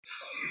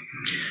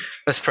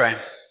Let's pray.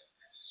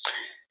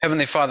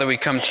 Heavenly Father, we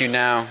come to you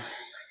now,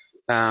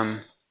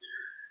 and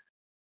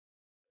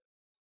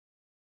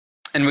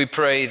we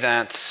pray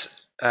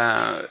that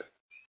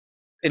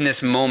in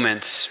this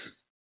moment,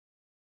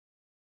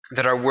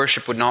 that our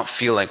worship would not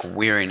feel like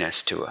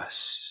weariness to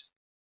us,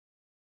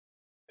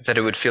 but that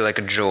it would feel like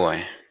a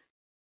joy,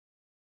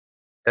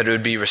 that it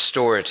would be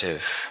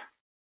restorative,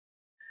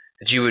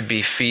 that you would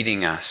be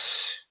feeding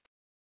us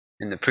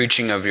in the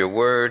preaching of your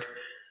word,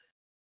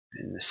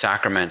 in the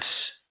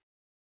sacraments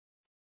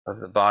of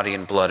the body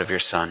and blood of your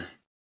Son.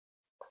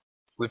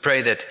 We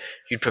pray that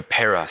you'd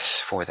prepare us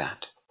for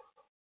that.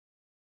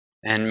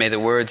 And may the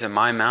words of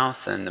my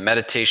mouth and the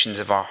meditations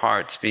of our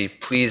hearts be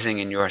pleasing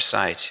in your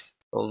sight,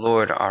 O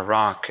Lord, our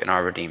rock and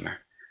our Redeemer.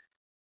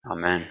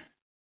 Amen.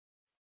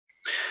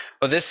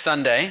 Well, this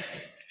Sunday,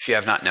 if you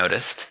have not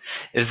noticed,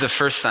 is the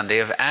first Sunday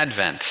of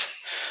Advent,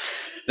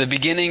 the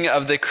beginning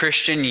of the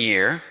Christian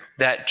year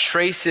that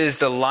traces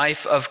the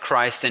life of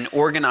Christ and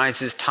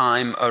organizes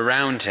time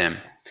around him.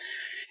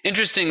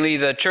 Interestingly,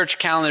 the church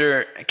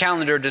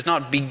calendar does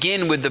not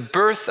begin with the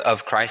birth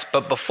of Christ,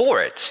 but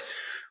before it,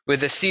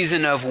 with a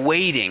season of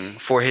waiting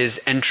for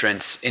his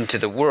entrance into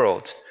the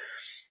world.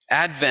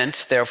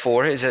 Advent,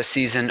 therefore, is a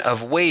season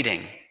of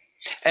waiting.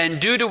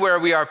 And due to where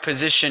we are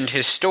positioned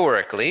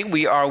historically,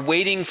 we are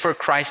waiting for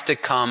Christ to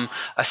come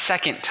a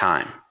second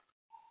time,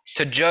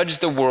 to judge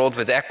the world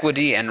with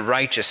equity and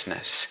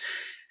righteousness,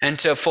 and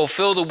to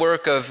fulfill the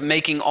work of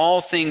making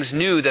all things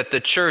new that the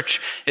church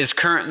is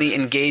currently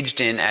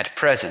engaged in at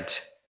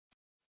present.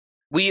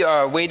 We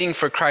are waiting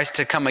for Christ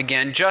to come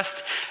again,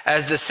 just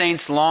as the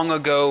saints long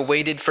ago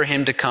waited for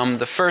him to come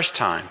the first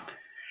time.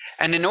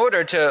 And in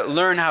order to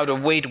learn how to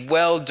wait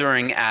well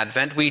during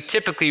Advent, we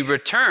typically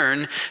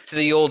return to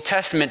the Old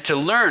Testament to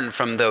learn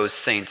from those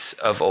saints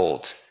of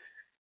old.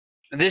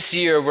 This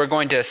year, we're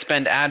going to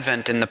spend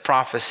Advent in the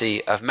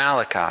prophecy of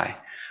Malachi,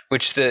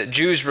 which the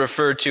Jews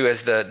refer to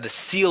as the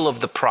seal of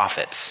the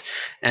prophets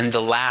and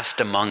the last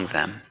among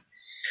them.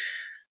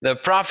 The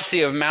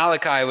prophecy of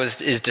Malachi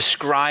is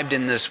described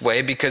in this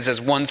way because, as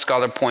one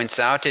scholar points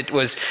out, it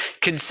was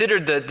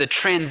considered the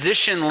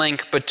transition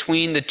link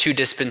between the two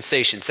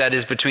dispensations, that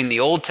is, between the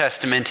Old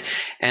Testament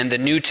and the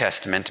New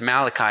Testament.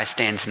 Malachi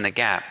stands in the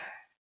gap.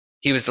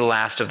 He was the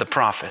last of the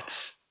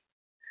prophets.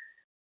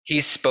 He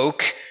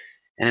spoke,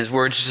 and his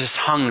words just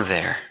hung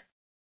there.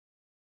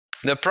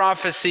 The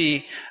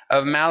prophecy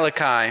of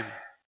Malachi,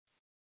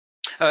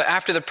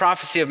 after the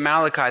prophecy of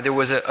Malachi, there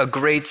was a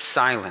great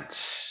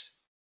silence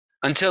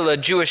until a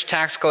Jewish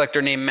tax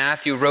collector named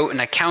Matthew wrote an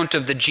account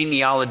of the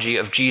genealogy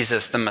of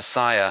Jesus, the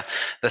Messiah,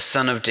 the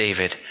son of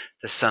David,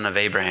 the son of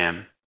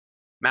Abraham.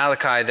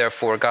 Malachi,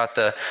 therefore, got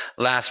the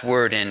last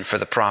word in for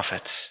the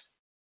prophets.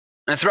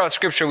 And throughout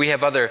Scripture, we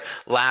have other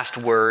last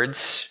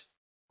words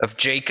of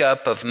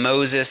Jacob, of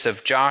Moses,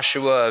 of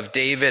Joshua, of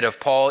David,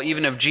 of Paul,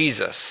 even of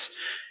Jesus.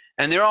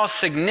 And they're all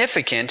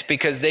significant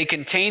because they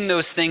contain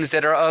those things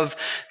that are of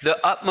the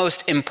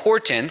utmost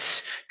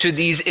importance to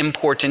these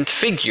important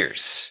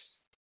figures.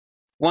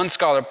 One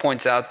scholar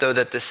points out, though,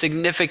 that the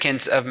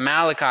significance of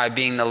Malachi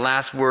being the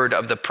last word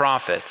of the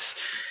prophets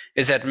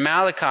is that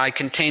Malachi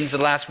contains the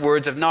last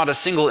words of not a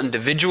single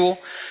individual,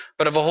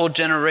 but of a whole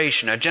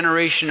generation, a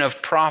generation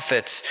of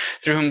prophets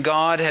through whom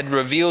God had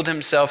revealed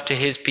himself to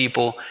his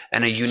people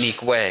in a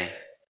unique way.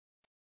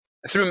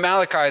 Through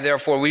Malachi,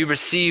 therefore, we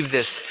receive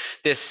this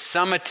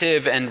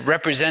summative and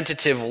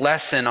representative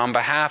lesson on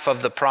behalf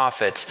of the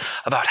prophets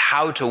about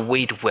how to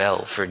wait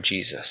well for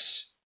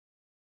Jesus.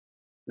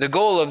 The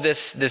goal of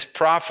this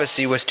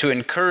prophecy was to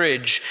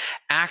encourage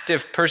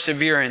active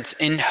perseverance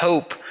in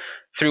hope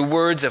through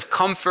words of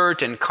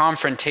comfort and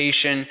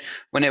confrontation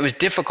when it was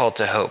difficult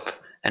to hope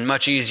and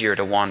much easier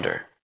to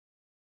wander.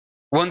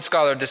 One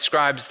scholar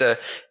describes the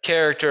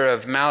character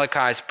of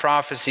Malachi's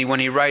prophecy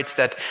when he writes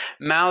that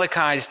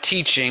Malachi's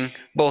teaching,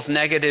 both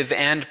negative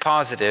and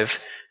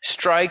positive,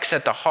 strikes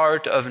at the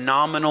heart of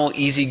nominal,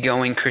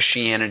 easygoing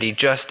Christianity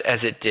just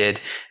as it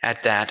did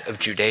at that of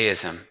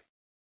Judaism.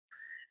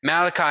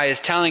 Malachi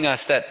is telling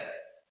us that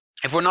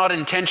if we're not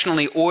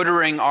intentionally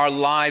ordering our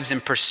lives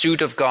in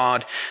pursuit of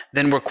God,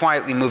 then we're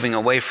quietly moving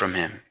away from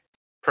him,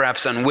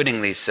 perhaps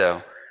unwittingly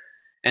so,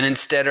 and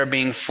instead are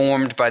being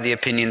formed by the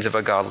opinions of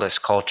a godless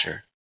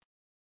culture.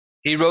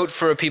 He wrote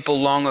for a people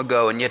long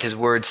ago, and yet his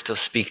words still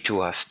speak to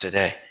us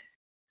today.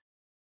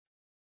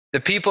 The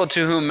people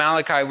to whom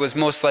Malachi was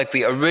most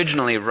likely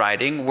originally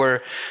writing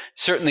were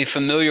certainly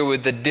familiar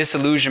with the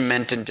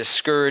disillusionment and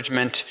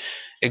discouragement,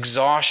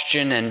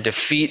 exhaustion and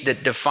defeat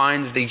that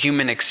defines the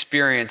human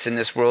experience in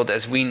this world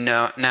as we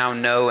now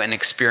know and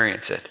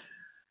experience it.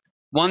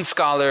 One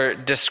scholar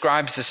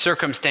describes the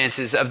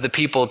circumstances of the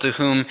people to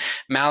whom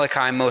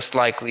Malachi most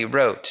likely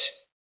wrote.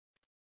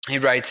 He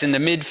writes, in the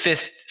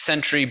mid-5th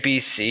century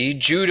BC,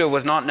 Judah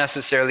was not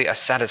necessarily a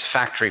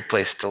satisfactory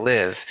place to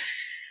live.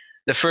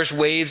 The first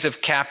waves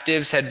of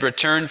captives had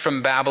returned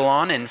from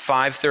Babylon in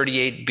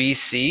 538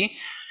 BC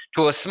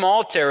to a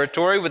small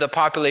territory with a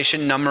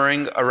population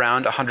numbering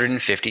around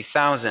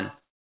 150,000.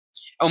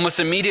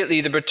 Almost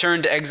immediately, the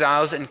returned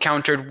exiles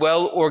encountered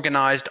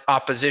well-organized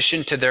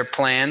opposition to their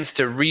plans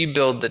to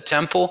rebuild the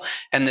temple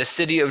and the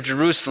city of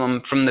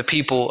Jerusalem from the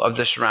people of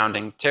the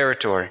surrounding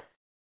territory.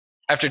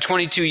 After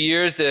 22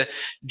 years, the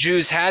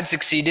Jews had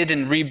succeeded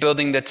in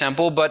rebuilding the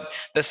temple, but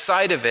the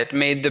sight of it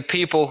made the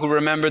people who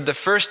remembered the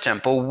first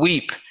temple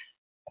weep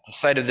at the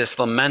sight of this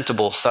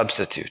lamentable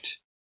substitute.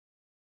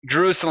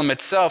 Jerusalem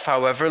itself,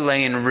 however,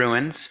 lay in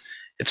ruins,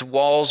 its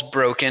walls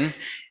broken,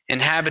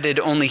 inhabited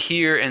only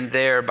here and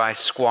there by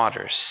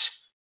squatters.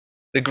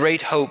 The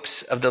great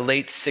hopes of the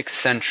late 6th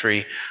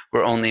century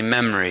were only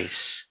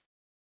memories.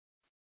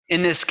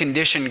 In this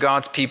condition,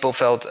 God's people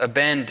felt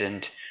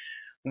abandoned,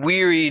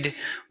 wearied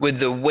with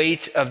the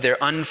weight of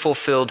their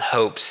unfulfilled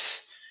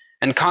hopes,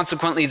 and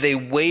consequently they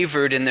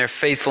wavered in their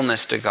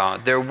faithfulness to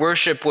God. Their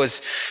worship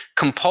was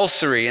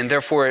compulsory, and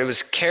therefore it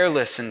was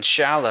careless and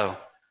shallow.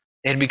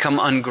 They had become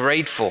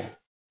ungrateful,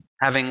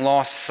 having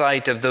lost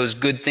sight of those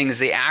good things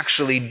they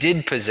actually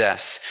did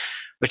possess,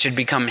 which had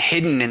become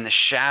hidden in the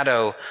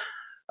shadow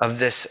of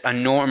these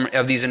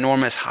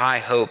enormous high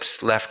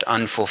hopes left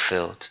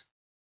unfulfilled.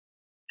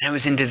 And it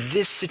was into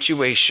this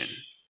situation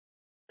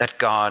that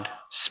God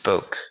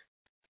spoke.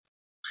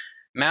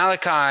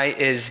 Malachi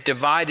is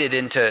divided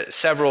into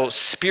several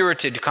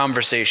spirited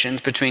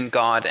conversations between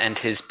God and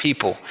his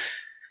people.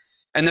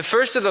 And the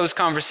first of those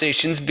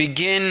conversations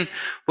begin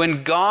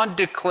when God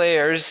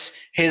declares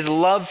his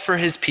love for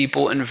his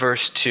people in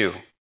verse 2.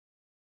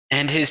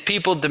 And his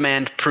people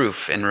demand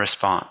proof in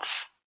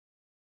response.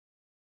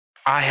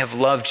 I have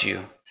loved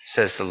you,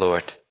 says the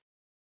Lord.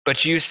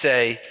 But you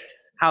say,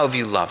 how have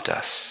you loved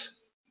us?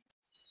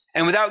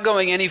 And without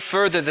going any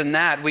further than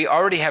that, we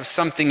already have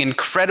something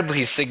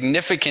incredibly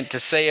significant to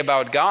say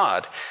about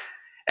God.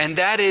 And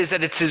that is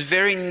that it's his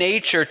very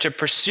nature to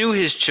pursue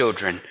his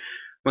children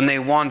when they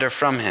wander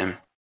from him.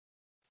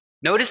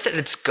 Notice that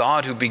it's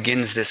God who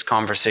begins this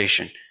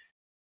conversation.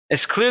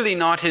 It's clearly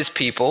not his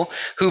people,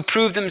 who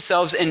prove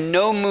themselves in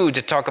no mood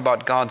to talk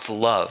about God's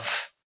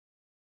love.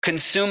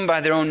 Consumed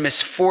by their own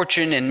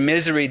misfortune and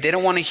misery, they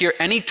don't want to hear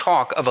any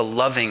talk of a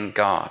loving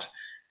God.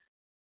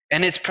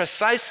 And it's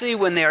precisely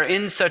when they are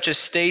in such a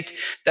state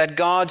that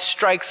God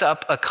strikes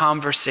up a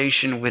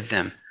conversation with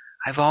them.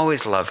 I've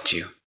always loved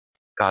you,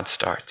 God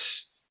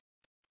starts.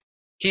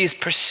 He is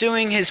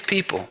pursuing his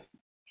people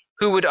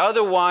who would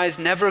otherwise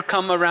never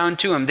come around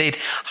to him. They'd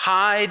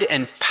hide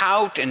and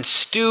pout and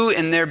stew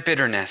in their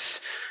bitterness.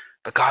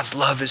 But God's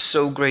love is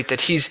so great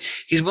that he's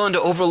willing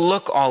to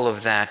overlook all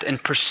of that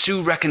and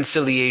pursue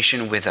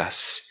reconciliation with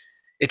us.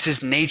 It's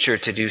his nature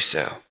to do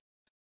so.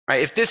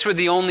 Right? If this were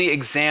the only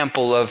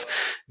example of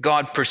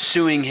God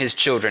pursuing his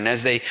children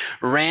as they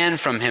ran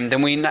from him,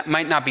 then we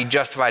might not be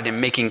justified in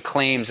making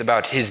claims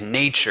about his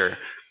nature.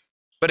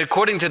 But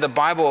according to the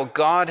Bible,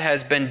 God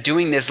has been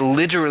doing this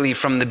literally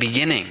from the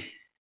beginning.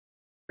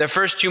 The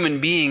first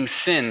human beings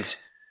sinned.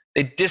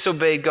 They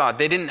disobeyed God.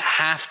 They didn't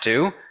have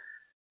to.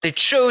 They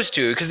chose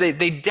to because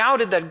they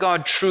doubted that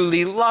God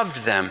truly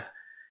loved them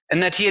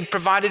and that he had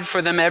provided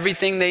for them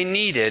everything they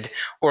needed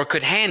or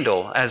could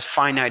handle as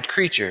finite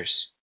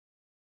creatures.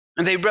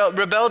 And they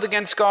rebelled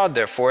against God,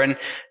 therefore, and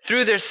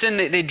through their sin,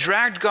 they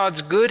dragged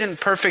God's good and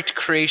perfect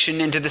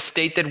creation into the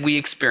state that we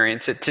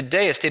experience it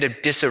today, a state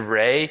of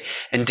disarray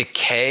and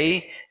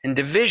decay and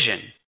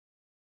division.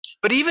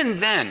 But even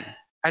then,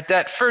 at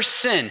that first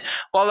sin,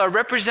 while our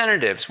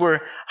representatives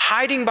were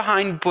hiding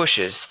behind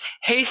bushes,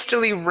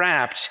 hastily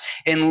wrapped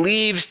in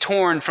leaves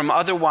torn from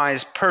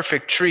otherwise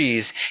perfect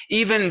trees,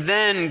 even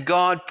then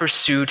God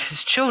pursued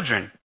his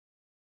children.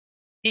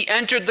 He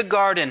entered the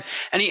garden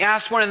and he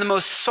asked one of the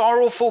most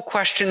sorrowful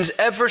questions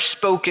ever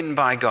spoken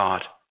by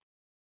God.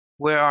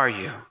 Where are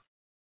you?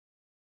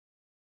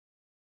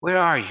 Where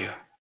are you?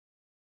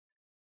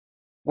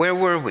 Where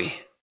were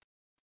we?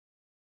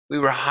 We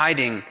were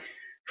hiding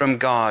from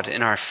God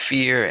in our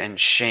fear and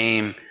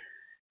shame,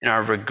 in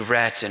our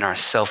regret, in our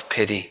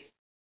self-pity.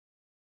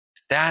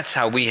 That's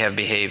how we have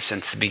behaved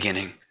since the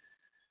beginning.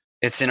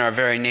 It's in our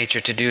very nature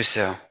to do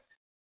so,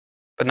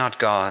 but not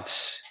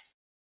God's.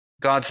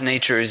 God's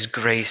nature is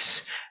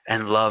grace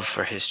and love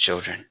for his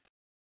children.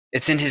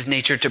 It's in his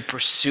nature to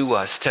pursue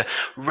us, to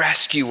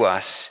rescue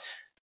us,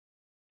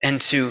 and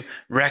to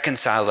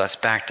reconcile us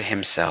back to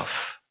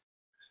himself.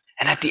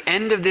 And at the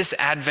end of this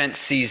Advent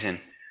season,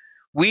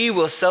 we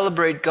will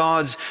celebrate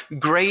God's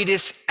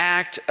greatest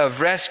act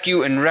of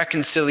rescue and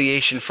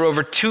reconciliation. For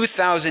over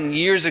 2,000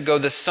 years ago,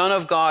 the Son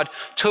of God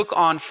took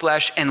on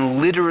flesh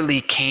and literally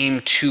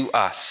came to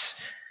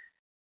us.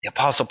 The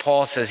Apostle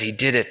Paul says he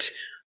did it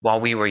while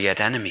we were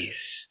yet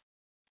enemies.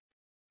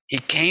 He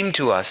came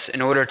to us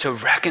in order to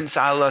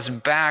reconcile us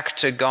back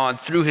to God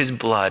through his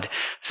blood.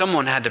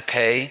 Someone had to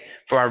pay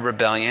for our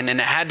rebellion, and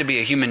it had to be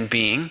a human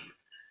being.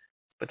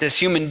 But this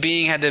human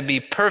being had to be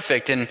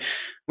perfect, and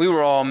we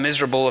were all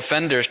miserable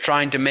offenders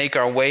trying to make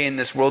our way in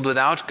this world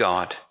without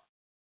God.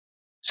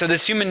 So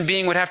this human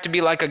being would have to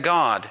be like a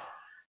God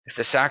if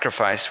the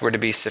sacrifice were to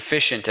be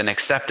sufficient and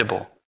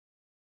acceptable.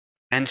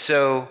 And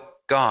so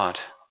God,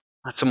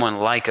 not someone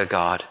like a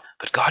God,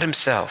 but God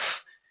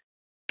himself,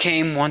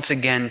 came once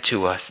again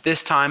to us,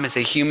 this time as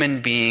a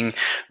human being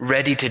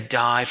ready to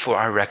die for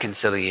our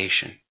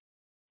reconciliation.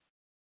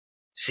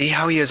 See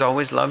how he has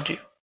always loved you?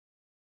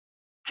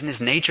 It's in his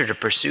nature to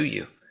pursue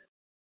you.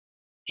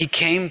 He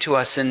came to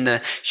us in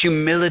the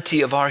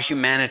humility of our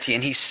humanity,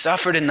 and he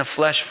suffered in the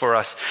flesh for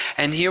us.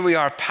 And here we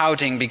are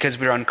pouting because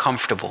we're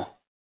uncomfortable.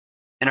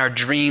 And our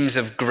dreams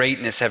of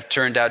greatness have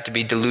turned out to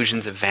be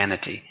delusions of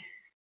vanity.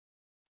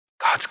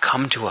 God's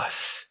come to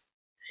us.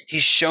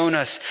 He's shown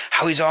us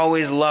how he's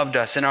always loved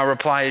us. And our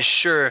reply is,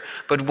 sure,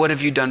 but what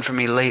have you done for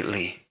me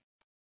lately?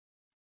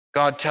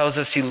 God tells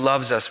us he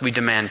loves us. We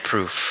demand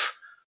proof.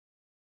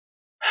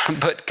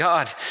 But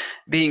God,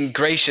 being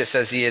gracious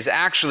as he is,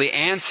 actually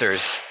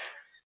answers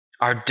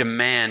our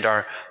demand,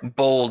 our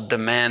bold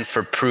demand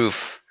for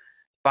proof,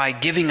 by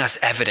giving us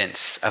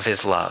evidence of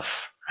his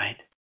love, right?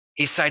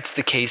 He cites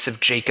the case of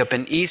Jacob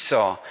and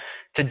Esau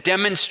to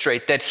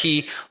demonstrate that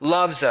he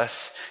loves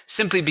us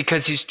simply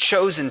because he's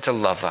chosen to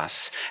love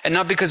us, and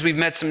not because we've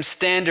met some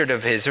standard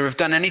of his or have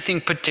done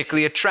anything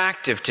particularly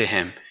attractive to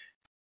him.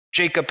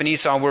 Jacob and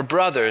Esau were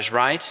brothers,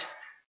 right?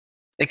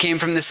 They came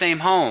from the same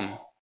home.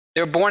 They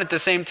were born at the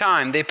same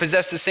time. They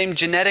possessed the same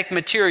genetic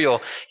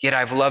material. Yet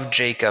I've loved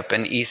Jacob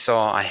and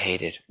Esau I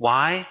hated.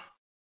 Why?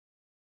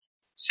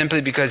 Simply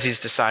because he's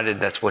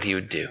decided that's what he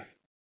would do.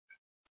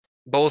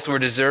 Both were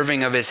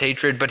deserving of his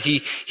hatred, but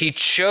he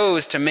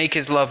chose to make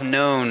his love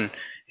known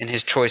in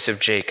his choice of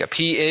Jacob.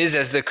 He is,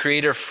 as the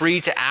Creator, free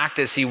to act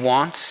as he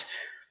wants.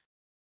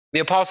 The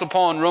Apostle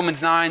Paul in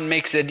Romans 9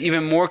 makes it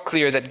even more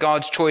clear that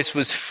God's choice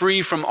was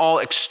free from all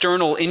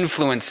external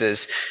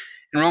influences.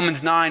 In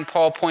Romans 9,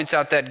 Paul points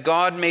out that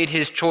God made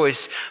his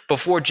choice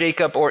before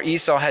Jacob or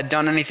Esau had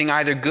done anything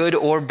either good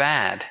or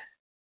bad.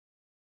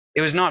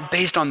 It was not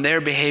based on their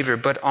behavior,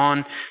 but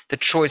on the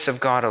choice of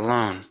God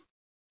alone.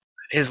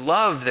 His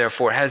love,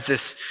 therefore, has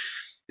this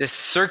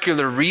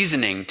circular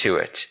reasoning to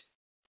it.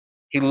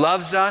 He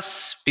loves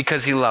us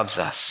because he loves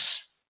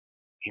us.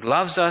 He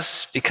loves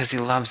us because he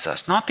loves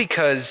us, not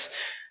because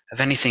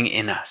of anything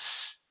in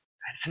us.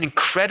 It's an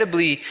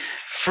incredibly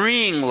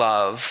freeing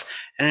love,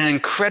 and an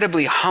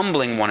incredibly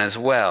humbling one as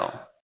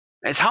well.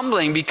 It's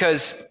humbling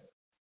because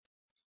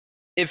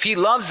if he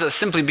loves us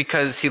simply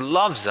because he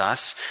loves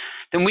us,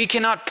 then we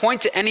cannot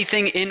point to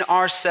anything in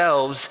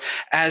ourselves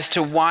as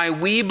to why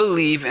we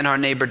believe and our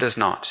neighbor does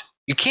not.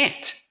 You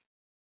can't.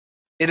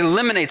 It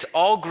eliminates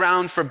all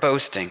ground for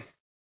boasting,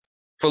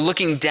 for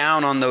looking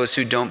down on those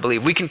who don't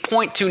believe. We can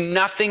point to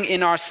nothing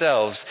in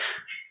ourselves,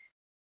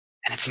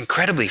 and it's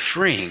incredibly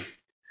freeing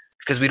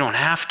because we don't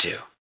have to.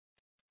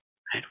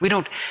 We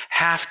don't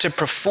have to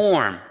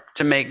perform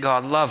to make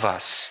God love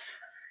us.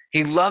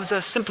 He loves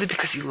us simply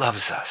because he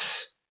loves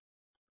us.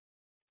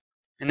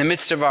 In the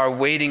midst of our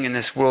waiting in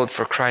this world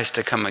for Christ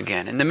to come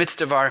again, in the midst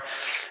of our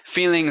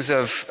feelings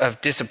of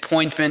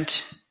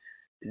disappointment,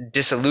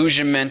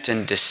 disillusionment,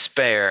 and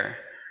despair,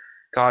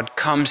 God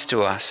comes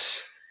to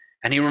us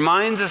and he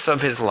reminds us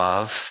of his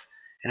love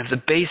and of the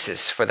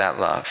basis for that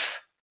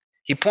love.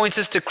 He points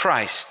us to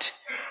Christ.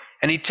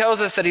 And he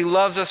tells us that he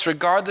loves us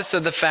regardless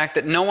of the fact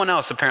that no one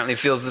else apparently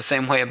feels the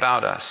same way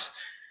about us.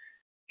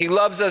 He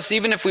loves us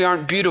even if we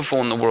aren't beautiful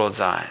in the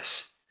world's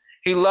eyes.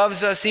 He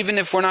loves us even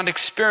if we're not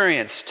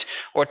experienced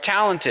or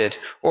talented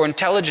or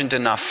intelligent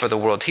enough for the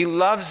world. He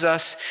loves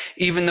us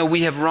even though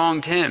we have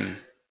wronged him.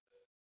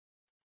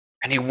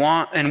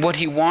 And what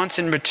he wants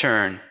in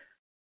return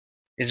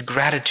is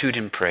gratitude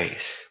and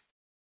praise.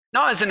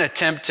 Not as an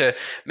attempt to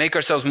make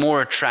ourselves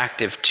more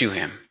attractive to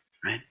him,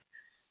 right?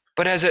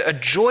 But as a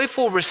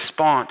joyful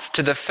response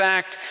to the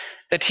fact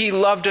that he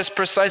loved us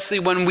precisely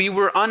when we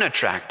were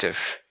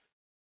unattractive.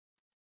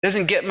 It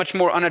doesn't get much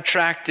more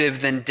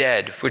unattractive than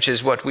dead, which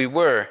is what we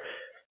were.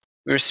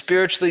 We were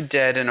spiritually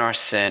dead in our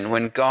sin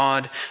when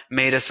God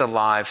made us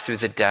alive through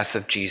the death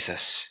of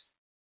Jesus.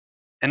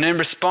 And in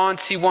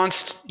response, he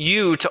wants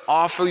you to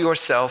offer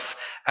yourself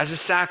as a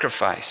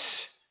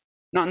sacrifice,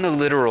 not in the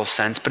literal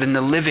sense, but in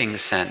the living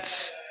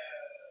sense.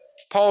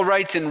 Paul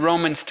writes in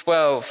Romans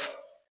 12,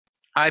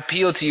 I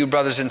appeal to you,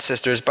 brothers and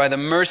sisters, by the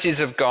mercies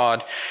of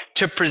God,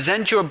 to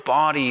present your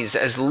bodies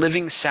as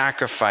living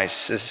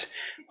sacrifices,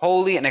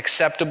 holy and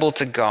acceptable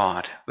to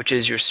God, which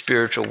is your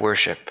spiritual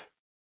worship.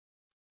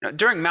 Now,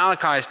 during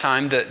Malachi's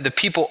time, the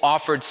people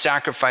offered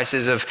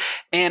sacrifices of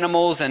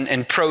animals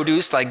and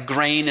produce like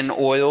grain and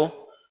oil.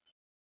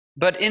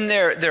 But in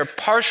their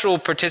partial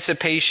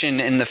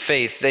participation in the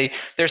faith,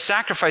 their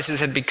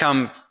sacrifices had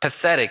become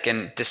pathetic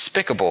and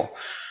despicable.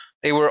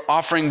 They were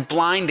offering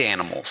blind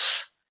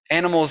animals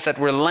that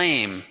were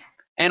lame,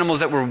 animals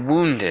that were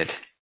wounded.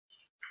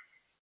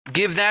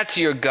 Give that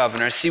to your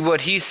governor. See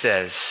what he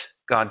says,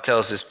 God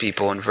tells his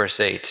people in verse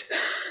 8.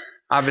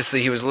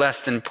 Obviously, he was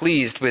less than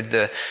pleased with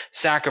the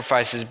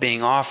sacrifices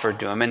being offered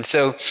to him. And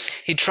so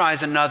he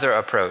tries another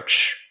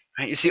approach.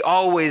 Right? You see,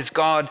 always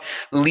God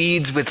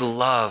leads with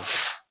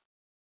love.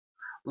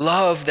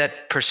 Love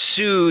that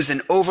pursues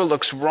and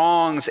overlooks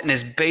wrongs and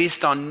is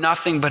based on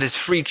nothing but his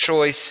free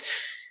choice.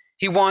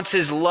 He wants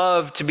his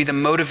love to be the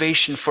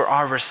motivation for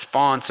our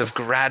response of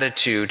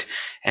gratitude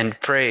and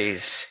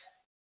praise.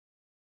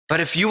 But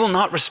if you will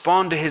not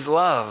respond to his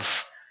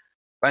love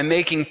by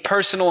making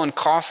personal and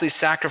costly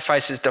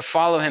sacrifices to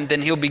follow him,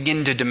 then he'll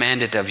begin to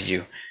demand it of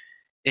you.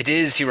 It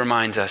is, he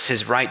reminds us,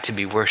 his right to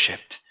be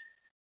worshipped.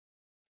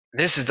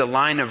 This is the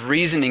line of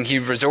reasoning he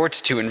resorts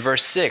to in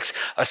verse 6.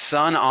 A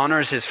son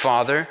honors his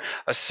father,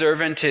 a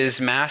servant his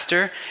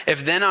master.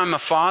 If then I'm a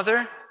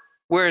father,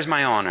 where is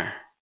my honor?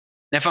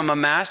 And if I'm a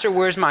master,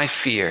 where's my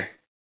fear?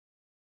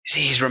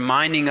 See, he's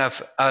reminding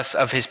us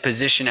of his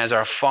position as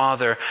our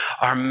father,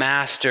 our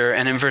master,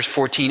 and in verse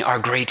 14, our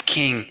great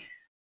king.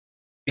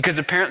 Because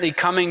apparently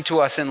coming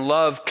to us in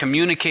love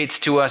communicates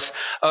to us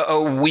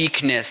a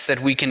weakness that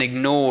we can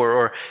ignore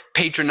or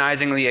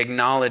patronizingly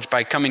acknowledge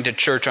by coming to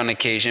church on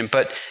occasion,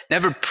 but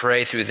never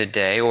pray through the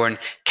day or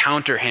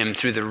encounter him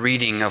through the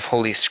reading of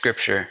Holy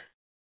Scripture.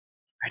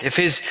 If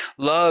his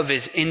love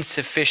is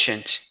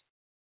insufficient,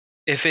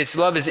 if his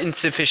love is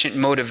insufficient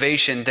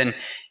motivation, then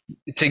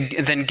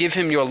give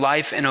him your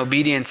life and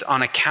obedience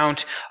on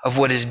account of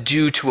what is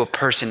due to a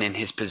person in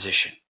his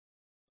position.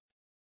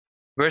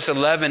 Verse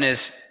 11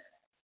 is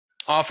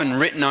often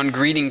written on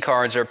greeting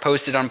cards or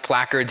posted on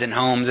placards in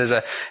homes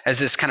as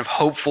this kind of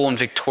hopeful and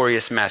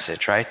victorious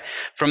message, right?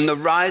 From the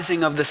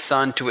rising of the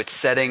sun to its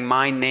setting,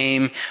 my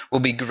name will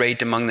be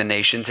great among the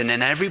nations, and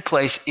in every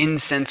place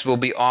incense will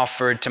be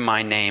offered to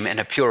my name and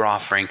a pure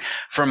offering,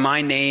 for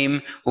my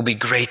name will be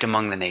great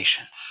among the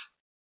nations.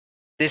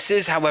 This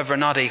is, however,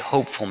 not a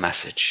hopeful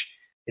message.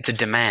 It's a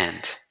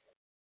demand.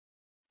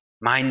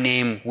 My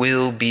name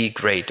will be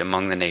great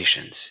among the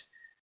nations.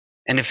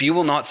 And if you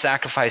will not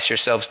sacrifice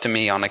yourselves to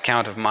me on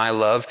account of my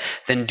love,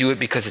 then do it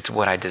because it's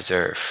what I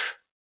deserve.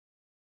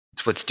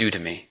 It's what's due to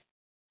me.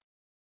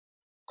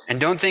 And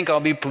don't think I'll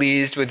be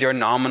pleased with your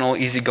nominal,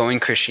 easygoing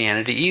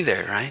Christianity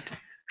either, right?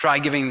 Try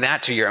giving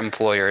that to your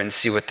employer and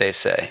see what they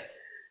say.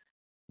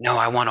 No,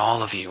 I want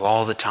all of you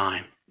all the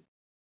time.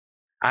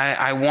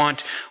 I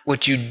want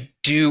what you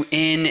do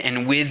in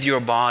and with your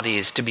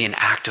bodies to be an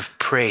act of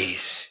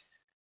praise.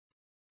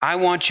 I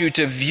want you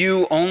to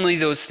view only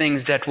those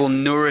things that will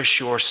nourish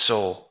your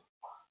soul.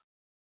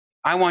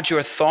 I want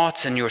your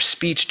thoughts and your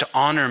speech to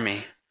honor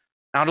me,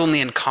 not only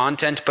in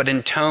content, but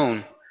in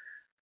tone.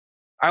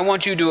 I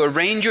want you to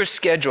arrange your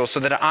schedule so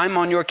that I'm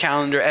on your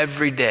calendar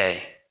every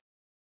day.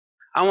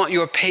 I want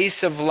your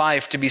pace of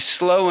life to be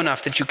slow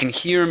enough that you can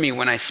hear me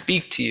when I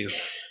speak to you.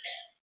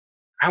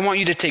 I want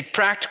you to take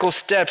practical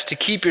steps to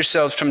keep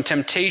yourselves from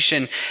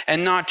temptation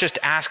and not just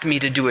ask me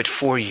to do it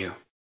for you.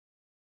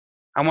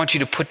 I want you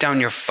to put down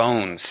your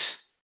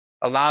phones,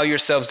 allow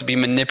yourselves to be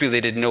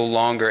manipulated no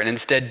longer, and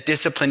instead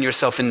discipline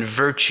yourself in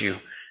virtue.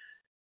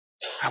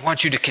 I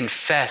want you to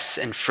confess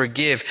and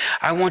forgive.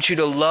 I want you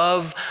to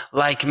love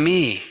like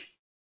me.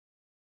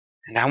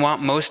 And I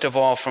want most of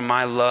all for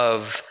my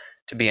love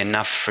to be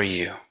enough for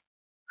you.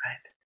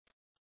 Right?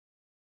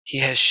 He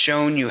has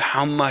shown you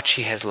how much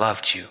he has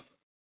loved you.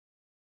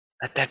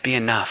 Let that be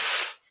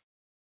enough.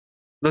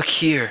 Look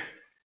here.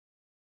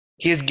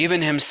 He has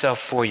given himself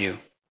for you.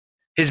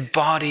 His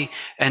body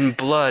and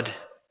blood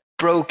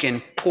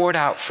broken, poured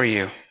out for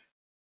you.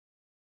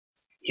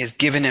 He has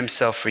given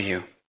himself for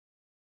you.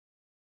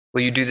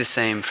 Will you do the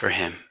same for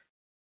him?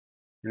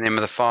 In the name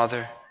of the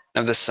Father,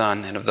 and of the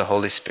Son, and of the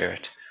Holy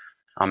Spirit.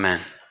 Amen.